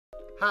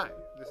Hi,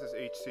 this is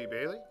HC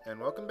Bailey, and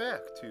welcome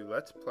back to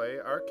Let's Play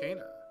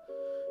Arcana.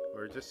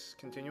 We're just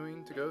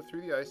continuing to go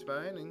through the ice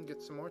mine and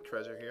get some more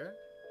treasure here.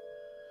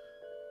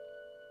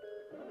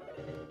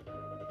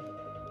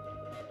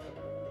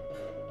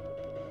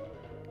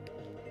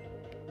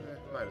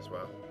 Might as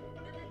well.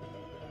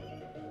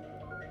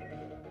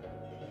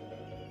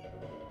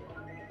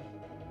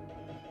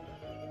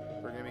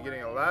 We're going to be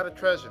getting a lot of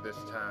treasure this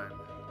time.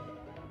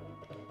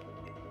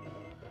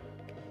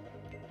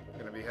 We're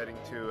going to be heading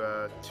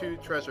to 2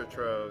 treasure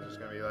troves. There's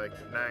going to be like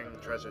 9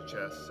 treasure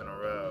chests in a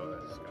row.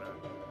 That's going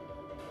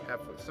to have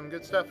some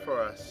good stuff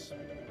for us.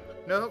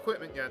 No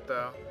equipment yet,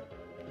 though.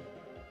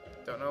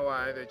 Don't know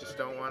why. They just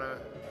don't want to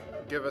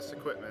give us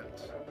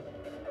equipment.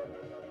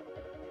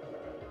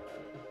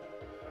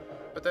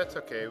 But that's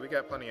okay. We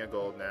got plenty of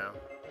gold now.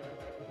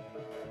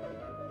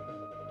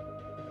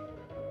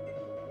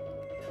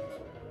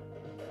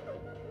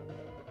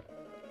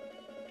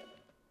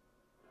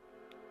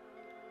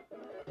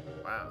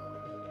 Wow.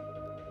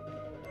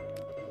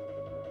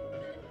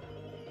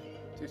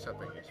 Do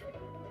something useful.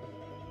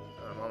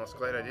 I'm almost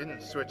glad I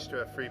didn't switch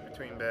to a free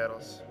between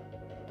battles.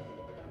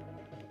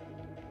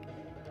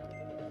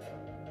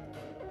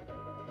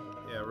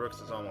 Yeah,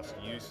 Rooks is almost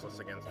useless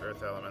against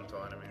Earth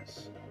Elemental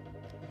enemies.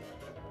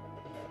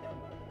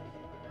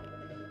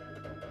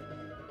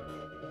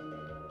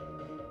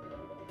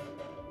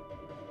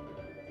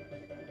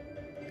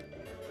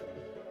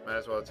 Might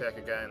as well attack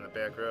a guy in the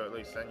back row, at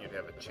least then you'd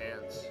have a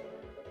chance.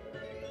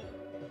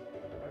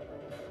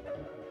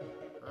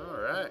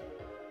 Alright.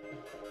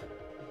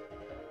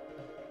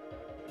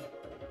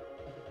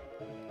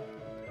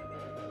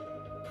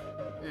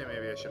 Yeah,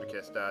 maybe I should have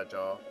cast dodge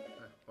all.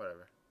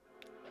 Whatever.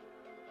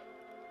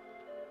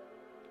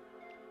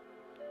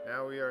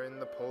 Now we are in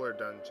the polar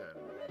dungeon.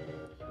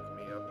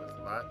 Meet up with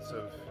lots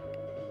of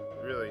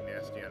really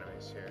nasty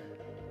enemies here.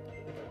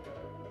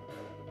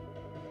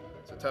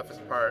 It's the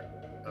toughest part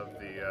of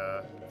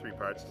the 3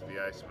 parts to the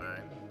ice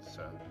mine,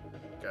 so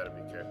gotta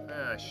be careful.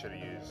 I should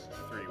have used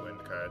 3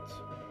 wind cards.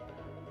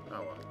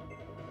 Oh well.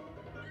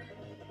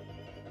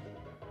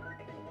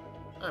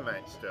 I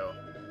might still.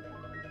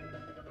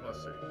 We'll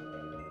see.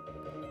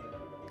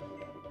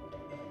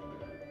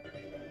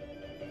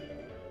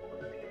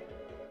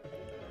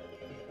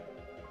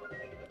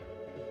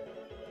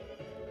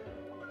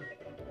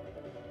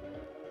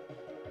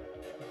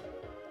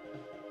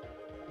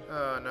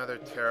 Oh, another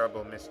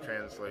terrible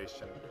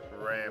mistranslation.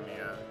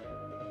 Ramia.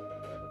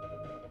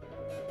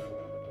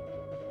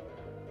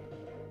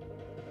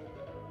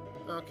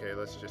 Okay,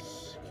 let's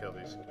just kill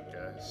these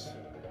guys.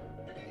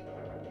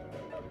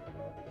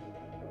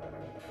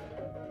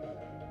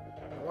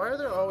 Why are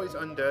there always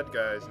undead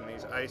guys in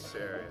these ice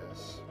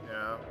areas? You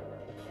know?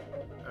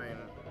 I mean,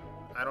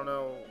 I don't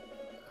know.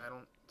 I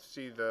don't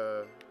see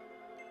the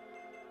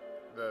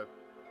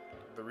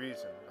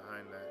reason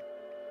behind that.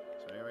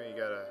 So anyway, you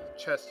got a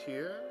chest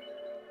here.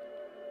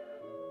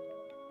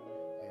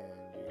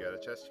 And you got a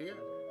chest here.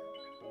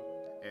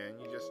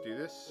 And you just do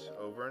this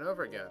over and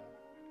over again.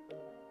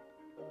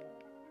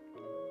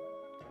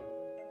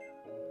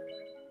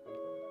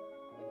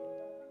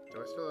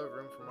 Do I still have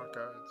room for more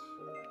cards?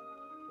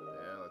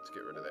 Yeah, let's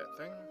get rid of that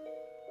thing.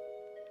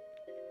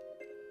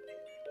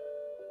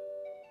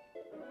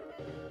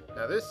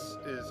 Now this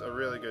is a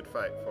really good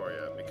fight for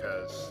you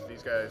because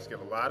these guys give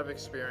a lot of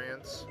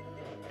experience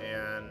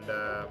and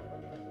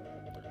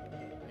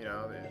you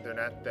know, they're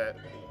not that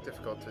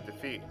difficult to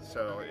defeat.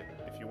 So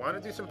if you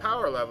want to do some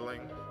power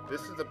leveling,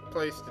 this is the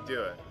place to do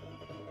it.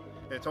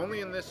 And it's only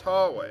in this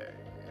hallway.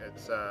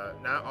 It's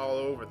not all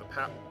over the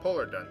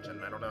polar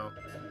dungeon. I don't know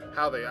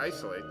how they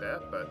isolate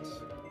that, but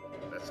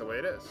that's the way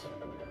it is.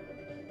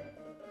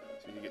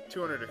 So you get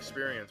 200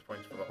 experience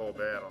points for the whole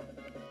battle.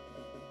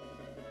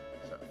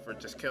 So for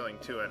just killing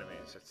 2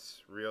 enemies,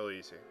 it's real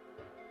easy.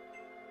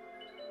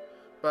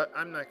 But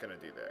I'm not going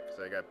to do that, because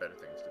I got better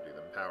things to do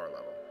than power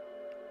level.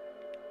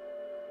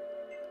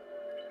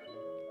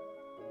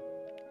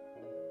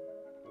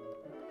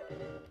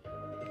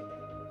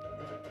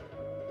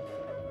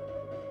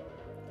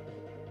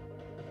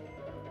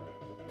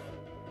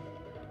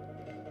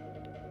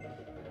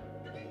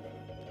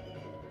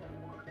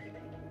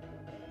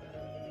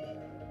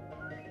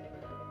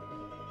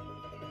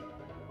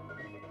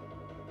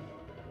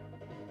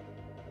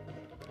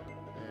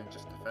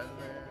 Just defend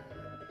there.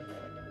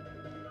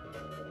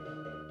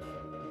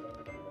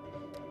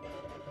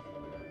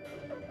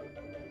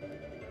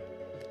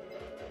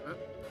 Oh.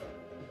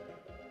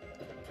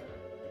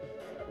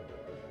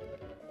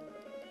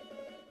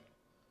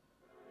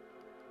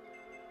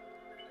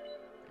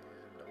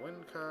 And a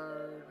wind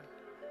card.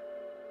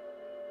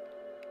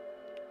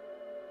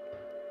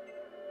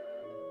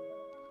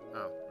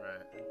 Oh,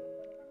 right.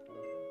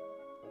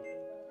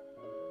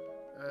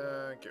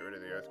 Get rid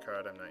of the earth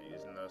card. I'm not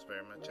using those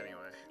very much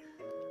anyway.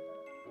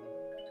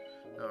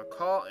 Now, a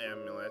call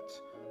amulet,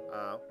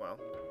 well,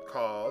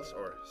 calls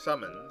or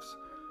summons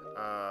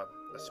a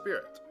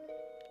spirit.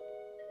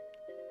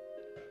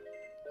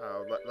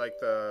 Like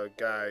the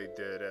guy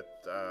did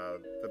at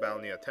the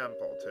Balnea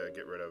Temple to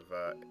get rid of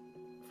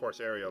force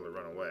Ariel to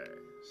run away.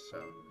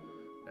 So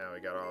now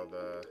we got all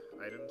the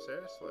items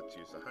there, so let's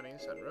use the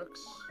honeys on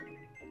Rooks.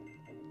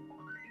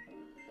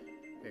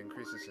 It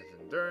increases his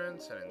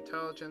endurance and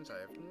intelligence.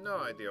 I have no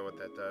idea what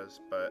that does,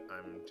 but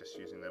I'm just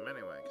using them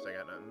anyway, because I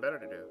got nothing better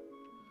to do.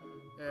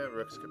 Yeah,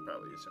 Rooks could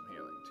probably use some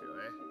healing too,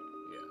 eh?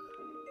 Yeah.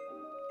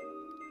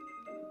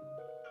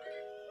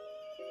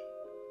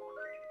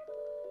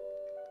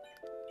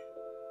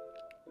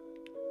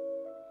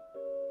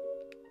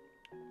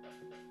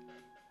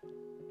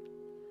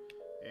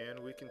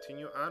 And we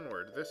continue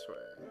onward this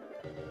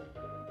way.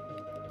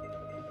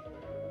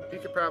 You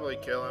could probably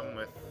kill him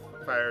with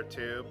fire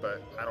too,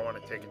 but I don't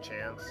want to take a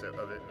chance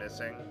of it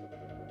missing.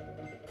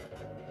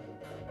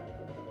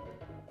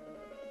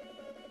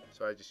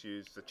 So I just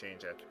use the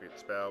change attribute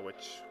spell,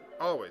 which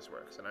always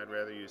works, and I'd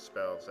rather use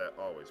spells that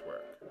always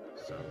work.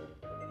 So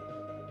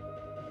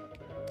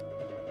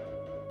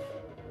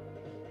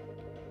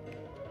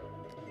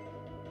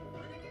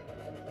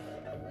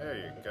there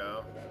you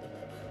go.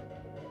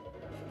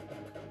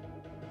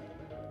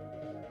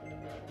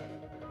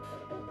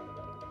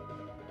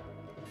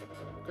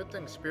 Good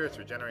thing spirits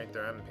regenerate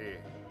their MP.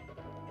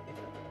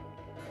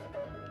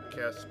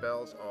 Cast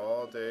spells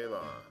all day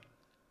long.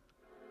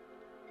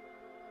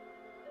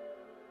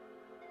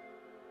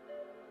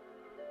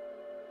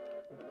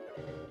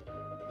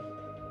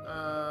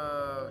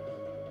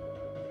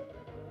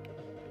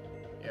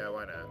 Yeah,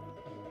 why not?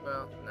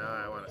 Well, now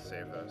I want to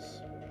save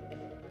those.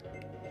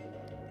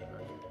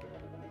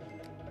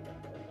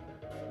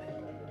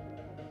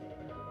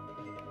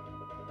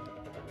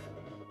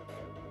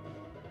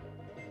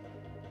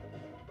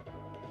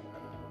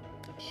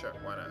 Sure,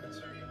 why not?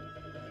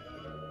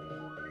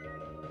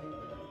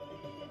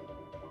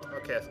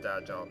 I'll cast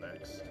Dodge All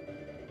next.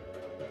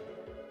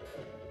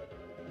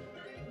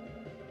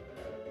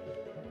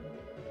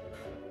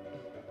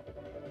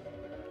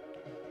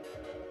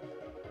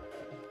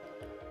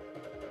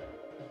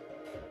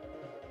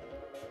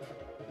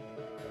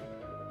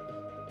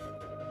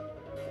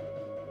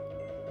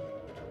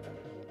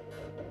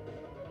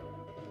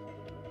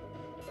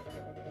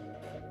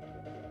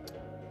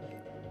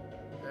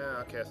 Yeah,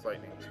 I'll cast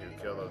Lightning to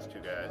kill those two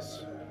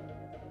guys.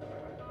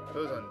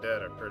 Those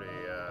undead are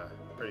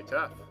pretty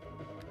tough.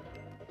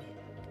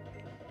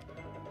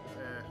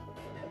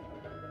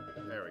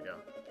 There we go.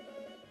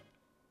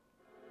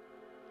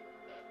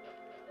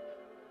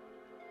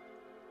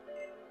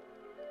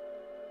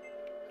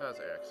 How's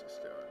Axis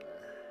doing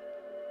there?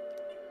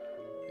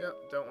 Yep,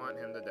 don't want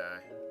him to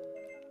die.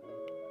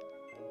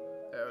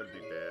 That would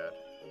be bad.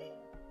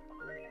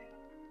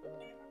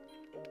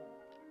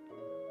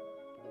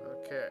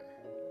 Okay,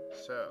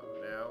 so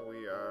now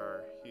we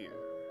are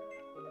here.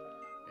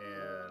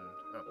 And,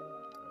 oh,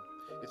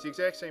 well, it's the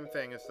exact same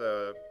thing as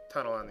the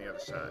tunnel on the other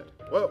side.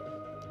 Whoa!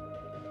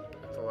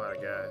 That's a lot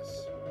of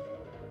guys.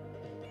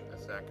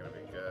 That's not going to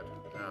be good.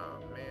 Oh,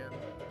 man.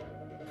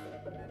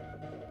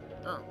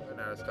 Oh, they're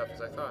not as tough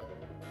as I thought.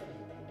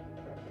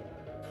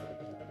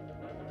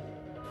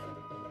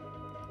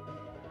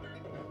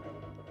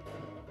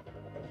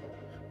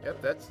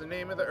 Yep, that's the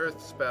name of the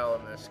earth spell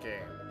in this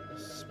game.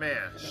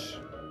 Smash.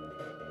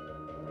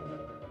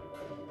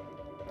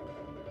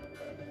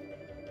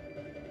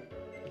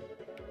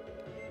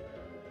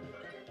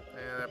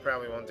 And that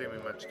probably won't do me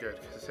much good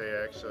because they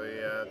actually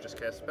just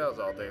cast spells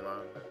all day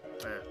long.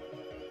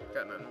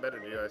 Got nothing better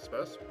to do, I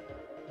suppose.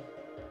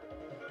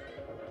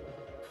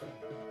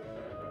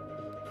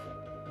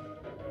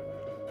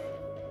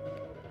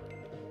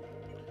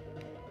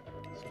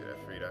 Let's get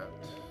that freed out.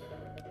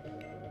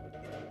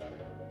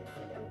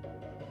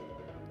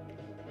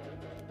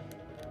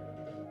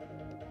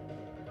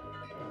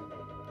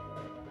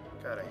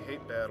 God, I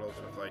hate battles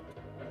with like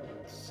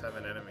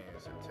 7 enemies.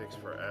 It takes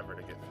forever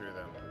to get through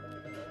them.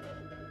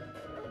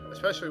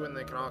 Especially when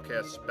they can all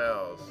cast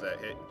spells that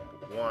hit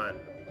 1,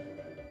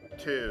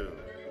 2,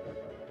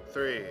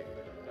 3.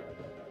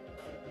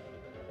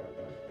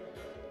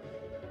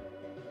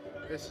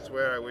 This is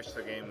where I wish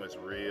the game was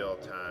real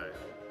time.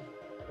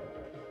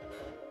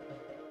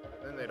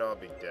 Then they'd all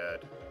be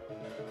dead.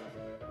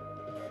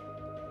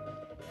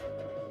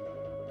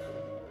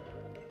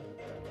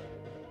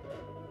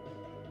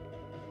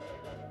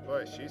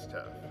 Boy, she's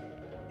tough.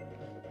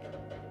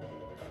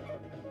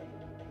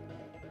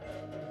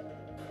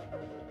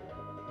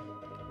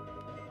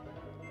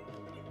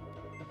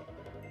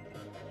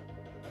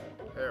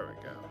 There we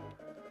go.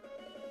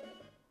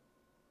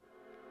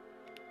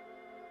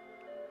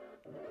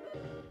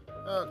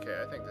 Okay,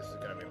 I think this is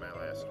going to be my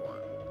last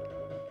one.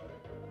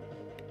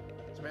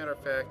 As a matter of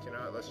fact, you know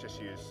what, let's just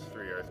use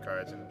 3 earth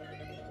cards and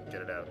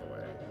get it out of the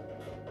way.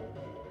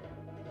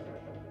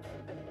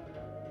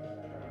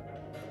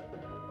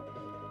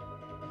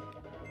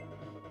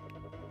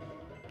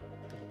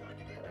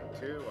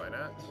 Two, why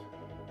not?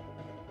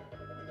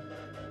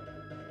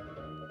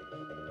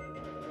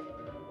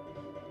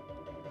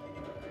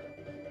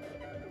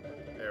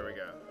 There we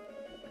go.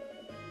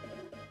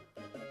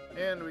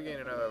 And we gain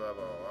another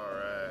level,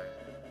 alright.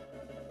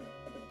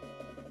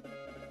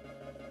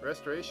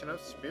 Restoration of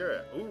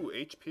Spirit. Ooh,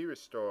 HP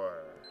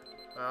restore.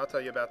 I'll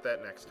tell you about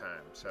that next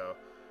time. So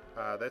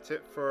that's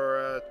it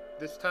for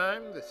this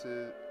time.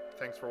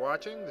 Thanks for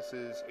watching. This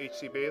is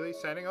HC Bailey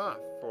signing off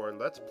for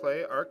Let's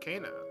Play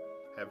Arcana.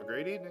 Have a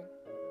great evening.